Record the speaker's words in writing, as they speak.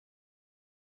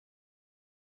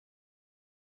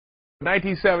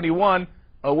1971,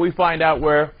 we find out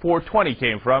where 420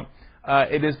 came from.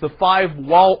 It is the five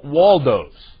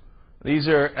Waldos. These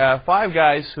are five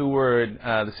guys who were in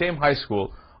the same high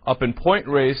school up in Point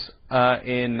Reyes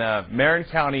in Marin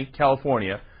County,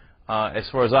 California, as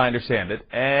far as I understand it.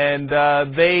 And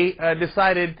they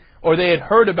decided, or they had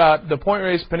heard about the Point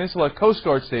Reyes Peninsula Coast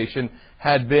Guard Station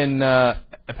had been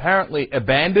apparently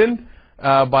abandoned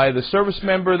by the service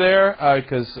member there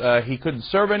because he couldn't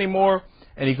serve anymore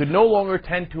and he could no longer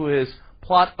tend to his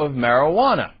plot of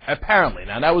marijuana, apparently.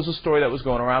 Now, that was a story that was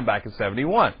going around back in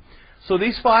 '71. So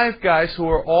these five guys who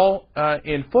are all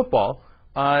in football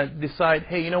decide,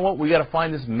 hey, you know what, we got to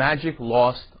find this magic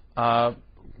lost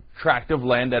tract of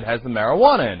land that has the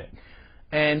marijuana in it.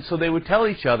 And so they would tell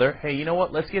each other, hey, you know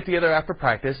what, let's get together after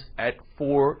practice at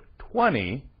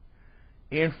 420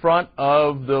 in front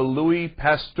of the Louis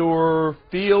Pasteur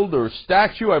field or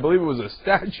statue. I believe it was a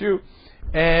statue.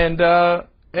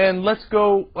 And let's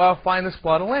go find this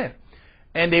plot of land.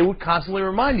 And they would constantly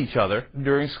remind each other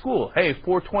during school, hey,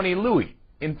 420 Louis.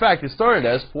 In fact, it started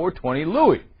as 420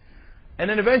 Louis. And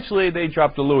then eventually they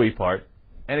dropped the Louis part,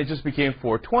 and it just became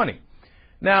 420.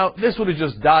 Now, this would have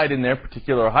just died in their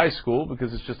particular high school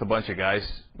because it's just a bunch of guys,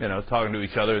 you know, talking to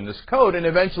each other in this code. And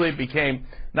eventually it became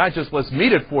not just let's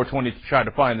meet at 420 to try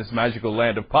to find this magical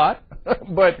land of pot,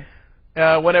 but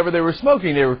whenever they were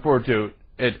smoking, they referred to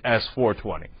it as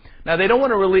 420. Now, they don't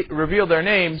want to reveal their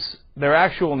names, their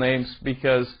actual names,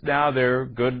 because now they're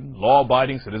good,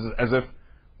 law-abiding citizens, as if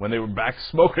when they were back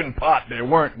smoking pot, they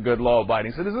weren't good,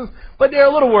 law-abiding citizens. But they're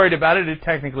a little worried about it. It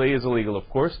technically is illegal, of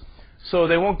course, so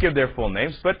they won't give their full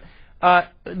names. But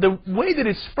the way that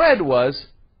it spread was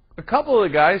a couple of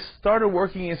the guys started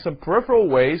working in some peripheral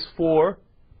ways for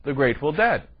the Grateful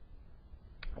Dead.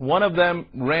 One of them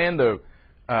ran the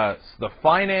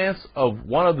finance of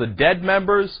one of the Dead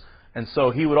members, and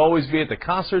so he would always be at the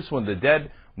concerts when the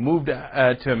Dead moved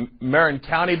to Marin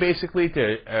County, basically,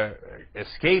 to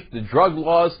escape the drug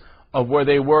laws of where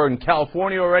they were in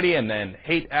California already, and then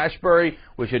Haight-Ashbury,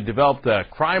 which had developed a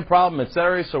crime problem,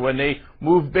 etc. So when they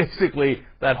moved, basically,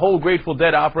 that whole Grateful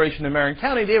Dead operation in Marin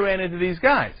County, they ran into these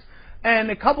guys. And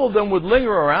a couple of them would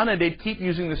linger around, and they'd keep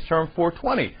using this term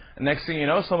 420. And next thing you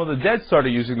know, some of the Dead started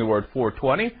using the word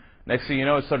 420. Next thing you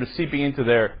know, it started seeping into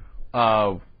their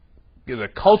the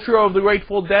culture of the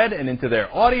Grateful Dead and into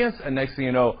their audience. And next thing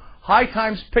you know, High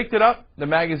Times picked it up, the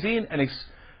magazine, and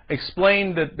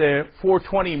explained that the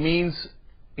 420 means,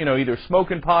 you know, either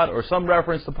smoking pot or some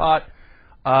reference to pot,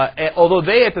 although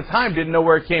they at the time didn't know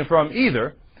where it came from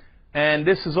either. And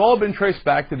this has all been traced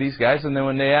back to these guys. And then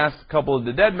when they asked a couple of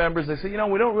the Dead members, they said, you know,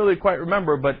 we don't really quite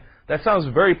remember, but that sounds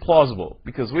very plausible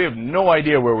because we have no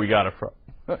idea where we got it from.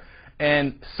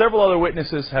 And several other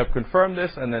witnesses have confirmed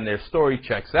this, and then their story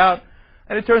checks out.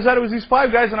 And it turns out it was these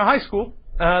five guys in a high school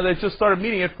that just started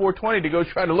meeting at 420 to go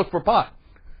try to look for pot.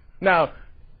 Now,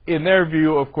 in their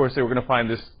view, of course, they were going to find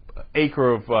this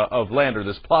acre of land, or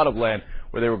this plot of land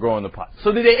where they were growing the pot.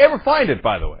 So did they ever find it,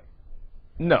 by the way?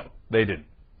 No, they didn't.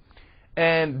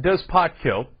 And does pot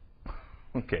kill?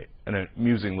 Okay, an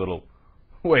amusing little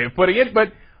way of putting it,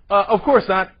 but of course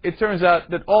not. It turns out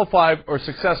that all five are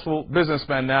successful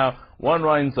businessmen now. One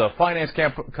runs a finance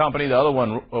company, the other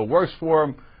one works for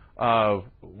him.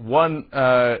 One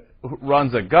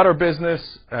runs a gutter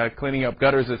business, cleaning up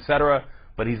gutters, etc.,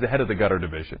 but he's the head of the gutter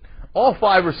division. All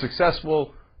five are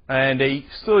successful, and they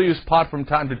still use pot from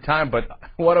time to time, but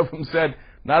one of them said,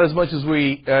 not as much as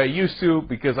we used to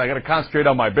because I got to concentrate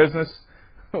on my business.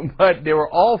 But they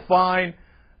were all fine,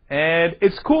 and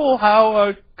it's cool how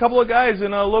a couple of guys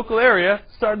in a local area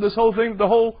started this whole thing the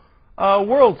whole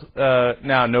world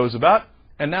now knows about.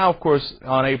 And now, of course,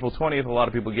 on April 20th, a lot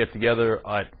of people get together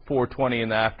at 4:20 in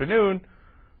the afternoon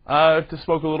to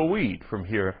smoke a little weed from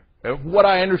here. What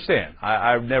I understand.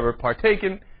 I've never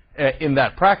partaken in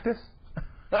that practice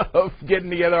of getting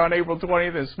together on April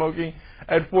 20th and smoking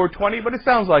at 4:20, but it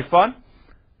sounds like fun.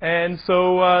 And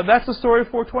so that's the story of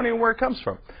 420 and where it comes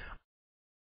from.